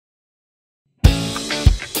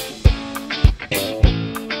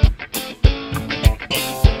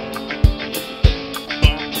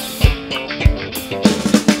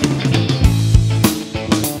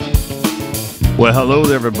Well, hello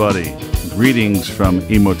there, everybody. Greetings from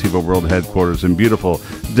Emotiva World Headquarters in beautiful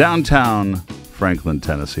downtown Franklin,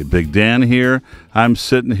 Tennessee. Big Dan here. I'm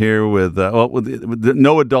sitting here with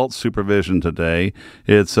no adult supervision today.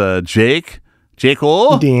 It's Jake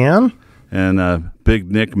Dan, and Big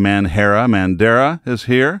Nick Mandera is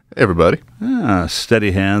here. Hey, everybody.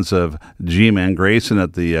 Steady hands of G-Man Grayson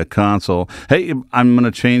at the console. Hey, I'm going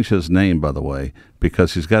to change his name, by the way,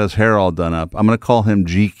 because he's got his hair all done up. I'm going to call him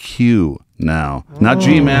GQ now. Not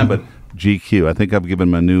G-Man, but GQ. I think I've given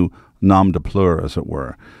him a new nom de plume, as it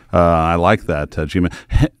were. I like that, G-Man.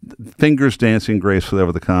 Fingers dancing gracefully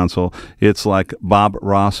over the console. It's like Bob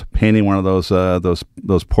Ross painting one of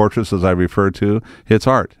those portraits, as I refer to. It's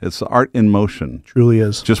art. It's art in motion. Truly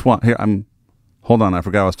is. Hold on, I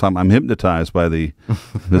forgot I was talking. I'm hypnotized by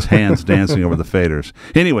his hands dancing over the faders.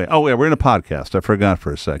 Anyway, we're in a podcast. I forgot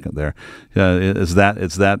for a second there. It's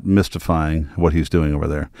that mystifying what he's doing over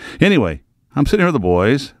there. Anyway, I'm sitting here with the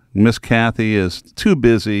boys. Miss Kathy is too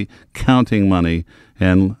busy counting money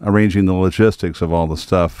and arranging the logistics of all the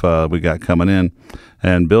stuff we got coming in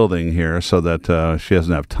and building here so that she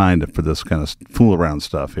doesn't have time for this kind of fool-around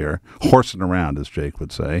stuff here. Horsing around, as Jake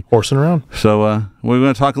would say. Horsing around. So we're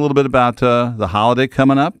going to talk a little bit about the holiday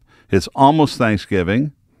coming up. It's almost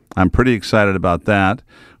Thanksgiving. I'm pretty excited about that.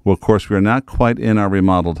 Well, of course, we're not quite in our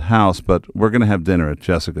remodeled house, but we're going to have dinner at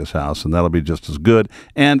Jessica's house, and that'll be just as good.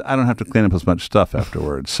 And I don't have to clean up as much stuff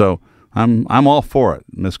afterwards. So I'm all for it.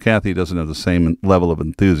 Miss Kathy doesn't have the same level of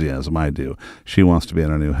enthusiasm I do. She wants to be in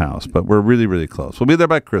our new house, but we're really, really close. We'll be there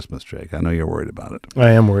by Christmas, Jake. I know you're worried about it. I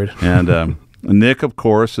am worried. And Nick, of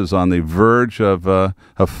course, is on the verge of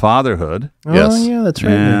fatherhood. Oh, Yes. yeah, that's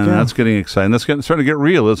right. And Nick, yeah. that's getting exciting. That's starting to get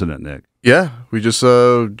real, isn't it, Nick? Yeah, we just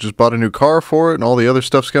bought a new car for it, and all the other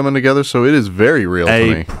stuff's coming together, so it is very real to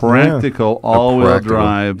A me. practical all-wheel practical.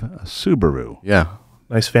 drive Subaru. Yeah,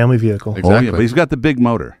 Nice family vehicle. Exactly. Oh, yeah, but he's got the big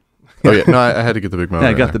motor. Oh yeah, no, I had to get the big motor. Yeah,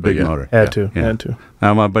 I in got there, the big but yeah. motor. Had to.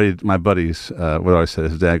 Now, my buddies would always say,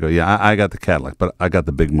 his dad go, yeah, I got the Cadillac, but I got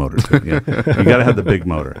the big motor too. Yeah. You got to have the big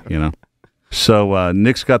motor, you know. So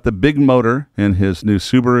Nick's got the big motor in his new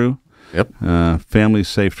Subaru. Yep. Family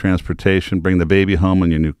safe transportation. Bring the baby home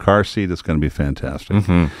in your new car seat. It's going to be fantastic.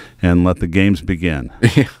 Mm-hmm. And let the games begin.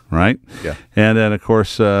 Right? Yeah. And then, of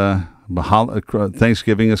course,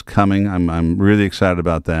 Thanksgiving is coming. I'm really excited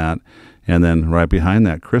about that. And then right behind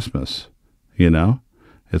that, Christmas. You know,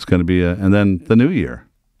 it's going to be and then the New Year.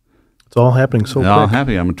 It's all happening so I'm quick.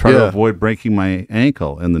 happy. I'm going to try to avoid breaking my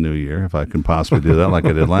ankle in the new year if I can possibly do that, like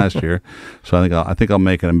I did last year. So I think I'll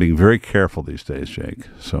make it. I'm being very careful these days, Jake.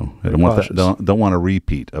 So I don't want a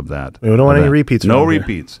repeat of that. We don't want any repeats. No around here.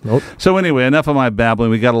 repeats. Nope. So anyway, enough of my babbling.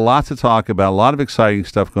 We got a lot to talk about. A lot of exciting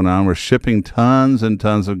stuff going on. We're shipping tons and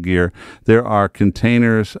tons of gear. There are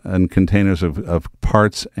containers and containers of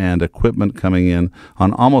parts and equipment coming in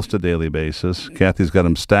on almost a daily basis. Kathy's got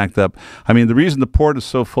them stacked up. I mean, the reason the port is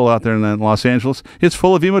so full out there in Los Angeles, it's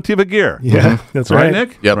full of Emotiva gear. Yeah, that's Right, right.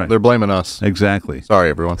 Nick? Yep, Right. they're blaming us. Exactly. Sorry,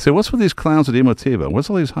 everyone. So what's with these clowns at Emotiva? What's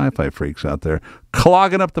all these hi-fi freaks out there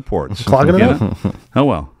clogging up the ports? Clogging it You up? know? Oh,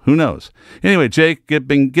 well, who knows? Anyway, Jake,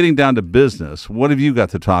 getting down to business, what have you got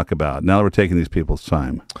to talk about now that we're taking these people's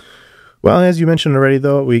time? Well, as you mentioned already,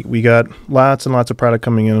 though, we got lots and lots of product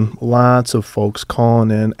coming in. Lots of folks calling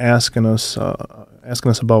in, asking us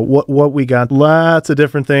about what we got. Lots of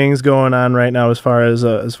different things going on right now as far as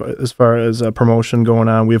promotion going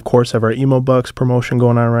on. We of course have our Emobucks promotion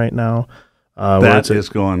going on right now. That is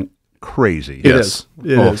going crazy. It is.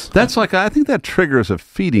 It is. That's like, I think that triggers a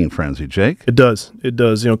feeding frenzy, Jake. It does. It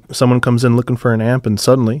does. You know, someone comes in looking for an amp, and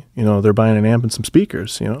suddenly, you know, they're buying an amp and some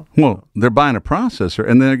speakers. You know. Well, they're buying a processor,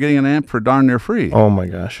 and they're getting an amp for darn near free. Oh my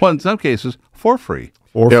gosh. Well, in some cases, for free.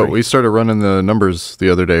 Yeah, we started running the numbers the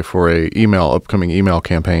other day for a upcoming email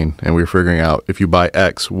campaign, and we were figuring out if you buy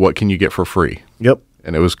X, what can you get for free? Yep.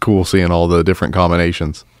 And it was cool seeing all the different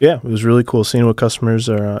combinations. Yeah, it was really cool seeing what customers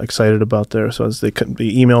are excited about there. So as they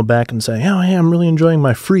email back and say, "Oh, hey, I'm really enjoying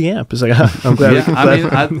my free amp," it's like, I'm glad. Yeah,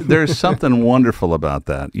 I mean, there's something wonderful about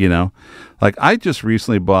that. You know, like I just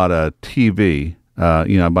recently bought a TV.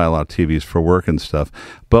 You know, I buy a lot of TVs for work and stuff.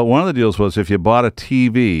 But one of the deals was if you bought a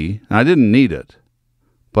TV, and I didn't need it,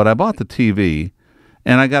 but I bought the TV,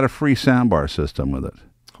 and I got a free soundbar system with it.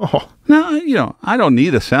 Oh, Now, you know, I don't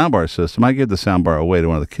need a soundbar system. I give the soundbar away to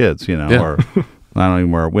one of the kids, you know, Yeah. or I don't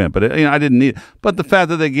even know where it went, but I didn't need it. But the fact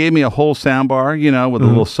that they gave me a whole sound bar, with a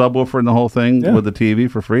little subwoofer and the whole thing with the TV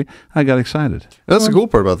for free, I got excited. That's the cool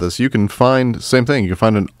part about this. You can find, same thing, you can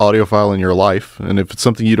find an audio file in your life, and if it's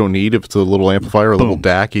something you don't need, if it's a little amplifier, a little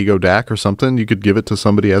DAC, Ego DAC or something, you could give it to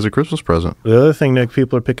somebody as a Christmas present. The other thing, Nick,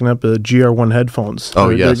 people are picking up the GR1 headphones.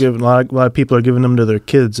 Oh, they're giving, a lot of people are giving them to their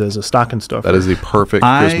kids as a stocking stuffer. That is the perfect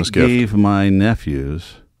Christmas gift. I gave my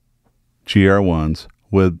nephews GR1s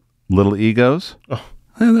with little egos. Oh.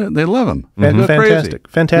 They love them.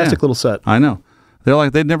 Fantastic little set. I know. They're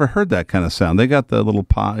like, they'd never heard that kind of sound. They got the little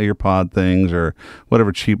ear pod things or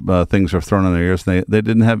whatever cheap things are thrown in their ears. They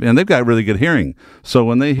didn't have, and they've got really good hearing. So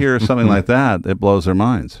when they hear something like that, it blows their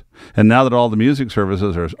minds. And now that all the music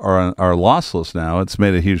services are lossless now, it's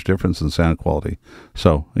made a huge difference in sound quality.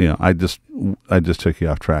 So I just took you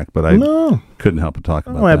off track, but I couldn't help but talk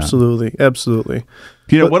about that. Absolutely.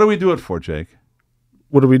 What do we do it for, Jake?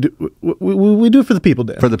 What do we do? We do it for the people,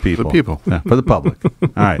 Dan. For the people. Yeah, for the public.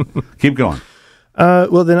 All right. Keep going.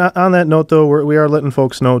 Well, then on that note, though, we are letting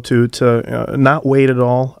folks know to not wait at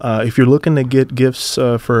all. If you're looking to get gifts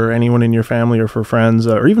for anyone in your family or for friends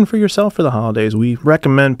or even for yourself for the holidays, we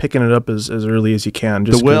recommend picking it up as early as you can.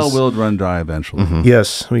 The well will run dry eventually. Mm-hmm.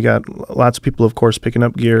 Yes, we got lots of people, of course, picking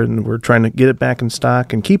up gear, and we're trying to get it back in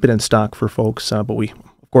stock and keep it in stock for folks, but we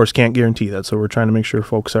of course can't guarantee that, so we're trying to make sure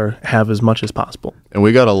folks have as much as possible. And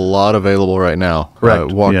we got a lot available right now.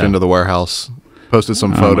 Correct. Walked into the warehouse, posted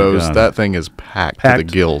some photos. That thing is packed to the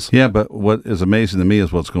gills. Yeah, but what is amazing to me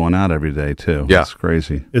is what's going out every day too. Yeah, it's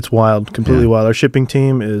crazy. It's wild, completely wild. Our shipping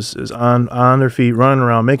team is on their feet, running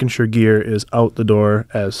around, making sure gear is out the door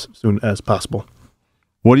as soon as possible.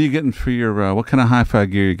 What are you getting for your? What kind of hi-fi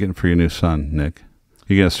gear are you getting for your new son, Nick?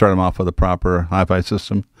 You gonna start him off with a proper hi-fi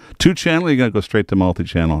system? 2-channel? Or you gonna go straight to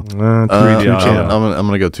multi-channel? 2-channel. I'm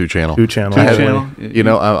gonna go 2-channel.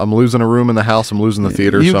 2-channel. I'm losing a room in the house. I'm losing the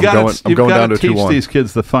theater. I'm going down to 2-1. Teach these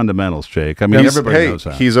kids the fundamentals, Jake. I mean, everybody knows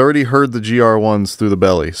that. He's already heard the GR1s through the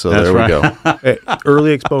belly, so there we go. Hey,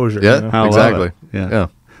 early exposure. Yeah, exactly. Yeah.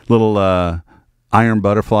 Little Iron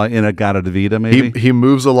Butterfly in a Gata Davida, maybe. He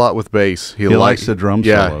moves a lot with bass. He likes the drum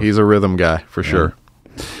solos. Yeah, he's a rhythm guy for sure.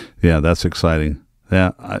 Yeah, that's exciting.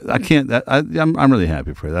 Yeah, I can't. I'm really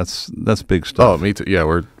happy for you. That's big stuff. Oh, me too. Yeah,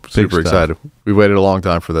 we're super excited. We waited a long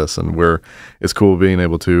time for this, and it's cool being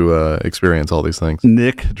able to experience all these things.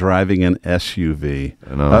 Nick driving an SUV,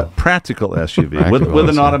 practical SUV with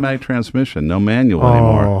an automatic transmission, no manual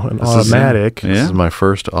anymore. An automatic. This is my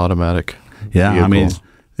first automatic. Yeah, vehicle. I mean,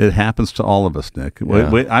 it happens to all of us, Nick.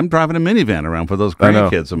 Yeah. I'm driving a minivan around for those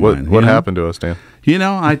grandkids of mine. What happened to us, Dan?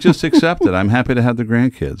 I just accept it. I'm happy to have the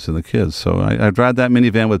grandkids and the kids. So I drive that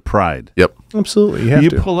minivan with pride. Yep. Absolutely. You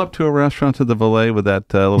pull up to a restaurant to the valet with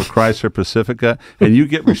that little Chrysler Pacifica, and you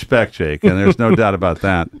get respect, Jake, and there's no doubt about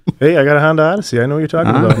that. Hey, I got a Honda Odyssey. I know what you're talking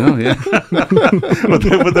about. Oh, yeah.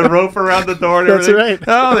 with the rope around the door and everything. That's right.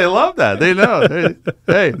 Oh, they love that. They know.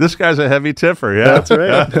 Hey, this guy's a heavy tipper. Yeah, that's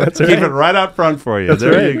right. That's right. Keep it right out front for you. That's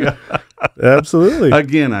there right. You go. Absolutely.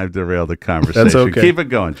 Again, I've derailed the conversation. That's okay. Keep it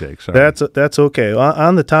going, Jake. Sorry. That's okay.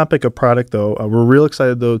 On the topic of product, though, we're real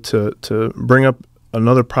excited, though, to bring up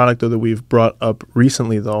another product, though, that we've brought up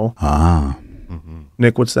recently, though.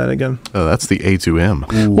 Nick, what's that again? Oh, that's the A2m.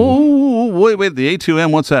 Oh, wait. The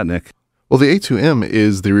A2m, what's that, Nick? Well, the A2m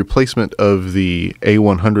is the replacement of the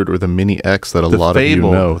A100 or the Mini X that a lot of you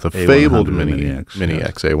know. The fabled Mini X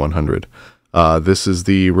A100. This is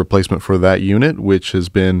the replacement for that unit, which has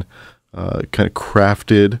been kind of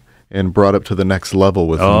crafted and brought up to the next level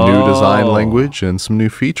with new design language and some new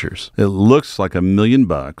features. It looks like $1 million.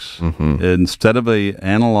 Instead of a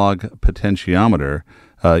analog potentiometer,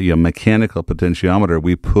 mechanical potentiometer,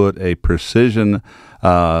 we put a precision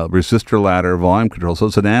resistor ladder volume control. So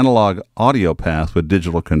it's an analog audio path with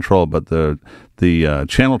digital control, but the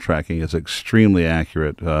channel tracking is extremely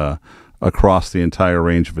accurate across the entire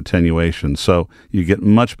range of attenuation. So you get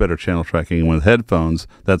much better channel tracking. With headphones,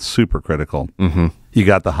 that's super critical. You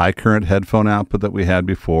got the high current headphone output that we had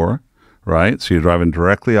before, right? So you're driving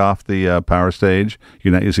directly off the power stage.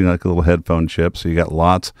 You're not using like a little headphone chip. So you got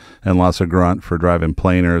lots and lots of grunt for driving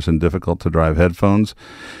planers and difficult to drive headphones.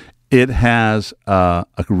 It has a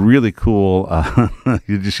really cool.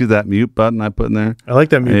 Did you see that mute button I put in there? I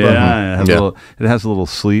like that mute button. It has a little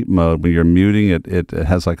sleep mode. When you're muting it, it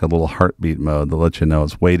has like a little heartbeat mode that lets you know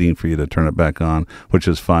it's waiting for you to turn it back on, which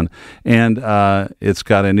is fun. And it's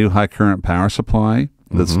got a new high current power supply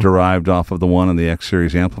that's derived off of the one in the X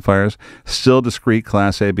series amplifiers. Still discrete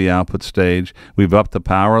Class AB output stage. We've upped the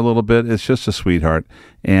power a little bit. It's just a sweetheart.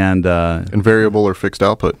 And variable or fixed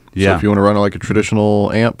output. Yeah. So if you want to run it like a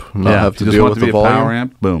traditional amp, not have to deal with the volume. Power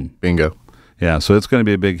amp, boom. Bingo. Yeah, so it's going to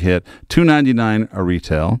be a big hit. $299 a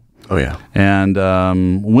retail. Oh, yeah. And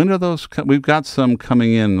when are those? We've got some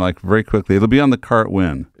coming in like very quickly. It'll be on the cart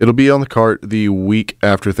when? It'll be on the cart the week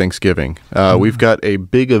after Thanksgiving. We've got a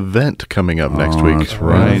big event coming up next week. That's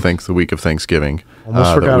right. The week of Thanksgiving.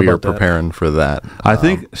 Almost forgot that we about are preparing for that. I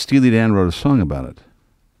think Steely Dan wrote a song about it.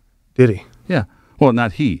 Did he? Yeah. Well,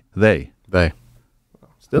 not he. They.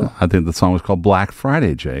 Still. I think the song was called Black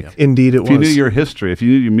Friday, Jake. Yeah. Indeed it was. If you knew your history, if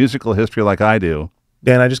you knew your musical history like I do.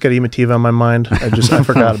 Dan, I just got Emotiva on my mind. I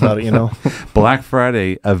forgot about it, Black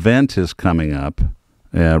Friday event is coming up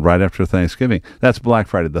right after Thanksgiving. That's Black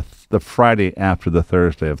Friday, the Friday after the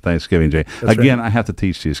Thursday of Thanksgiving, Jay. That's Again, right. I have to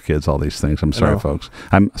teach these kids all these things. I'm sorry, folks.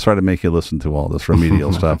 I'm sorry to make you listen to all this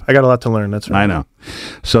remedial stuff. I got a lot to learn. That's right. I know.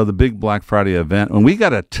 So the big Black Friday event, and we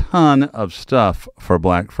got a ton of stuff for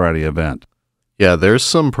Black Friday event. Yeah, there's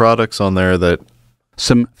some products on there that...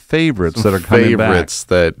 Some favorites that are coming back. Favorites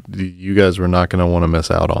that you guys were not going to want to miss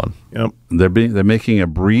out on. Yep. They're making a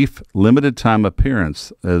brief, limited time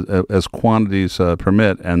appearance as quantities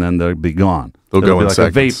permit, and then they'll be gone. They'll go be in like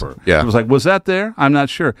seconds. a vapor. Yeah. It was like, was that there? I'm not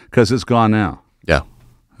sure because it's gone now. Yeah.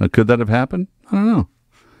 Could that have happened? I don't know.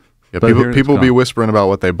 Yeah, But people be whispering about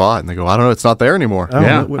what they bought, and they go, I don't know, it's not there anymore. Oh,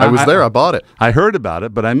 Yeah. I was there, I bought it. I heard about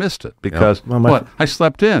it, but I missed it because I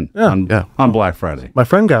slept in on Black Friday. My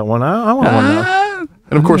friend got one. I want one now.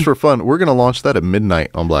 And of course, for fun, we're going to launch that at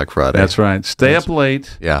midnight on Black Friday. That's right. Stay up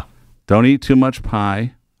late. Yeah. Don't eat too much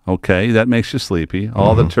pie. Okay, that makes you sleepy.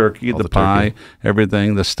 All the turkey, the pie,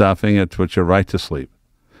 everything, the stuffing, it puts you right to sleep.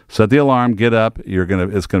 Set the alarm, get up.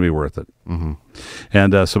 It's gonna be worth it. Mm-hmm.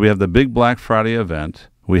 And so we have the big Black Friday event.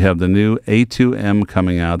 We have the new A2m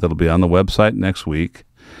coming out. That'll be on the website next week.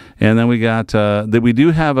 And then we got we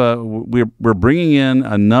do have we're bringing in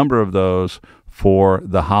a number of those for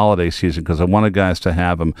the holiday season because I wanted guys to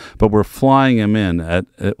have them, but we're flying them in at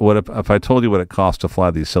what if I told you what it costs to fly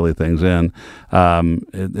these silly things in,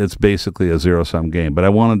 it's basically a zero-sum game, but I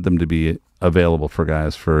wanted them to be available for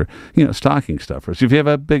guys for stocking stuffers. If you have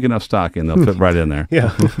a big enough stocking, they'll fit right in there.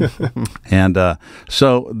 Yeah. And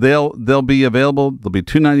so they'll be available. They'll be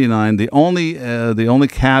 $299. The only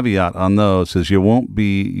caveat on those is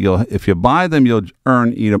if you buy them, you'll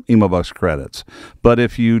earn Emobucks credits. But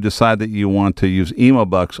if you decide that you want to use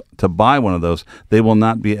Emobucks to buy one of those, they will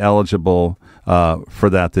not be eligible for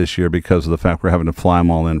that this year because of the fact we're having to fly them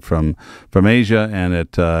all in from Asia, and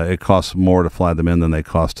it costs more to fly them in than they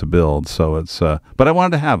cost to build. So it's but I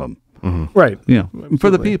wanted to have them. Mm-hmm. Right. For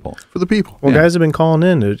the people. For the people. Well, guys have been calling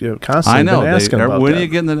in constantly. I know. Been asking about when that. are you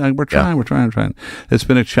getting the? We're trying. It's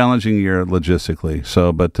been a challenging year logistically.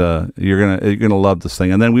 So, but you're gonna love this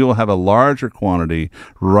thing, and then we will have a larger quantity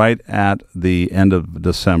right at the end of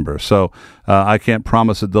December. So I can't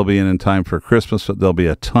promise that they'll be in time for Christmas, but there'll be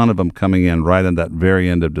a ton of them coming in right at that very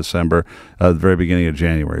end of December, the very beginning of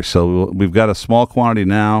January. So we've got a small quantity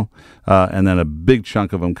now, and then a big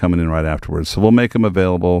chunk of them coming in right afterwards. So we'll make them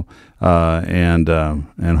available. And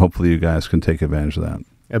hopefully you guys can take advantage of that.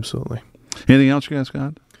 Absolutely. Anything else you guys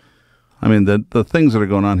got? I mean, the things that are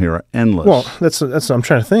going on here are endless. Well, that's I'm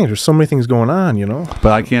trying to think. There's so many things going on,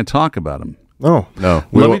 But I can't talk about them. Oh no,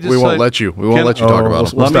 we won't let you. We won't let you talk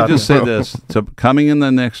about them. Let me just say this: coming in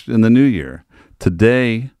the new year.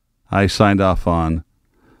 Today, I signed off on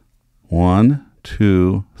 1,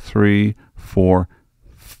 2, 3, 4,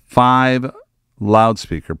 5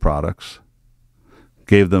 loudspeaker products.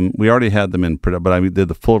 We already had them in, but I did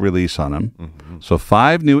the full release on them. Mm-hmm. So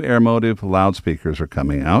 5 new Emotiva loudspeakers are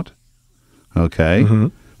coming out.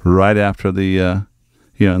 Okay, right after the,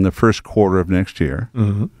 in the first quarter of next year.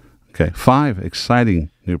 Mm-hmm. Okay, 5 exciting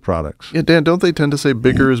new products. Yeah, Dan, don't they tend to say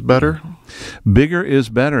bigger is better? Bigger is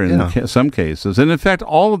better in some cases, and in fact,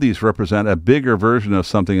 all of these represent a bigger version of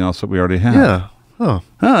something else that we already have. Yeah. Oh,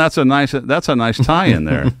 that's a nice tie-in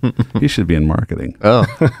there. You should be in marketing. Oh,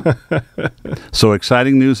 so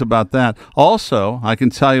exciting news about that. Also, I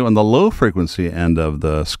can tell you on the low frequency end of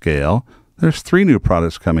the scale, there's 3 new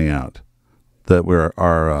products coming out that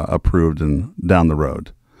are approved and down the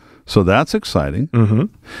road. So that's exciting. Mm-hmm.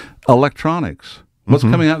 Electronics. What's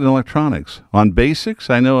coming out in electronics? On BasX,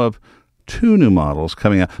 I know of 2 new models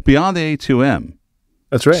coming out beyond the A2m.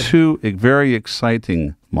 That's right. 2 very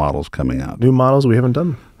exciting models coming out. New models we haven't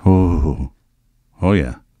done. Oh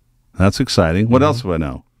yeah, that's exciting. What else do I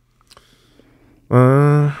know?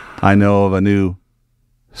 I know of a new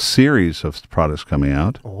series of products coming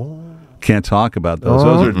out. Can't talk about those.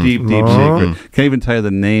 Those are deep secret. Can't even tell you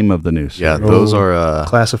the name of the new series. Yeah, those are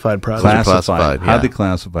classified products. Classified. Highly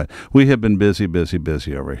classified. We have been busy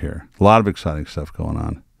over here. A lot of exciting stuff going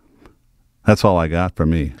on. That's all I got for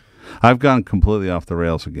me. I've gone completely off the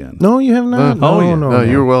rails again. No, you have not. No,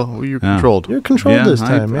 you're controlled. You're controlled this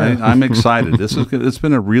time. I'm excited. It's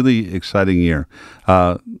been a really exciting year.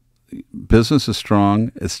 Business is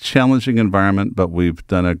strong. It's a challenging environment, but we've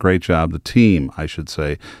done a great job. The team, I should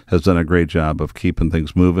say, has done a great job of keeping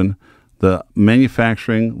things moving. The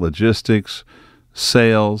manufacturing, logistics,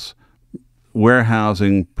 sales,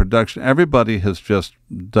 warehousing, production, everybody has just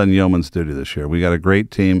done yeoman's duty this year. We got a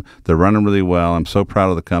great team. They're running really well. I'm so proud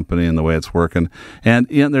of the company and the way it's working. And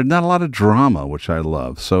there's not a lot of drama, which I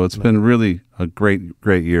love. So it's been really a great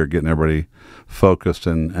year getting everybody focused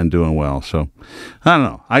and doing well. So I don't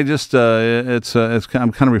know. I just I'm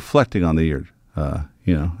kind of reflecting on the year.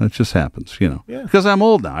 It just happens. Because I'm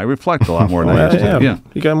old now. I reflect a lot more than I used to. Yeah,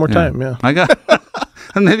 you got more time. Yeah, I got.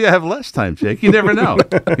 And maybe I have less time, Jake. You never know.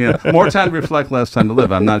 More time to reflect, less time to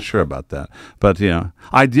live. I'm not sure about that, but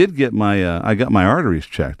I did get I got my arteries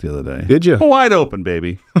checked the other day. Did you? Wide open,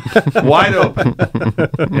 baby. Wide open.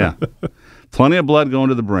 Yeah. Plenty of blood going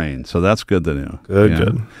to the brain, so that's good to know.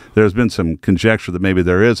 Good. There's been some conjecture that maybe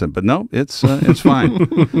there isn't, but no, it's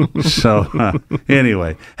fine. So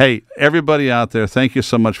anyway, hey, everybody out there, thank you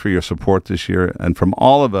so much for your support this year, and from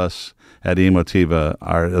all of us at Emotiva,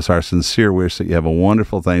 it's our sincere wish that you have a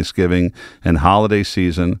wonderful Thanksgiving and holiday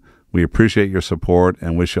season. We appreciate your support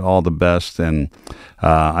and wish you all the best. And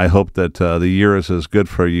I hope that the year is as good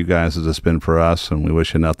for you guys as it's been for us. And we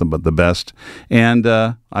wish you nothing but the best. And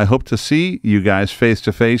I hope to see you guys face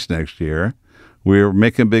to face next year. We're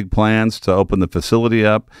making big plans to open the facility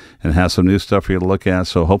up and have some new stuff for you to look at.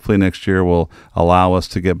 So hopefully next year will allow us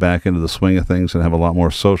to get back into the swing of things and have a lot more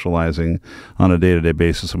socializing on a day-to-day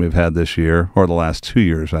basis than we've had this year, or the last 2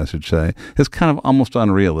 years, I should say. It's kind of almost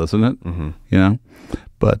unreal, isn't it? Mm-hmm.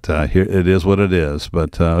 But here it is what it is.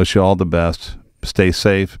 But I wish you all the best. Stay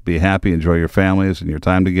safe, be happy, enjoy your families and your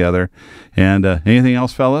time together. And anything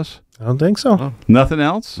else, fellas? I don't think so. Oh. Nothing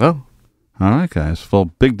else? No. All right, guys. Well,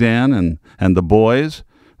 Big Dan and the boys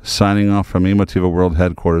signing off from Emotiva World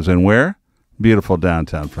Headquarters. And where? Beautiful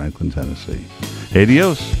downtown Franklin, Tennessee.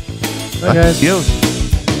 Adios. Bye, guys. Adios.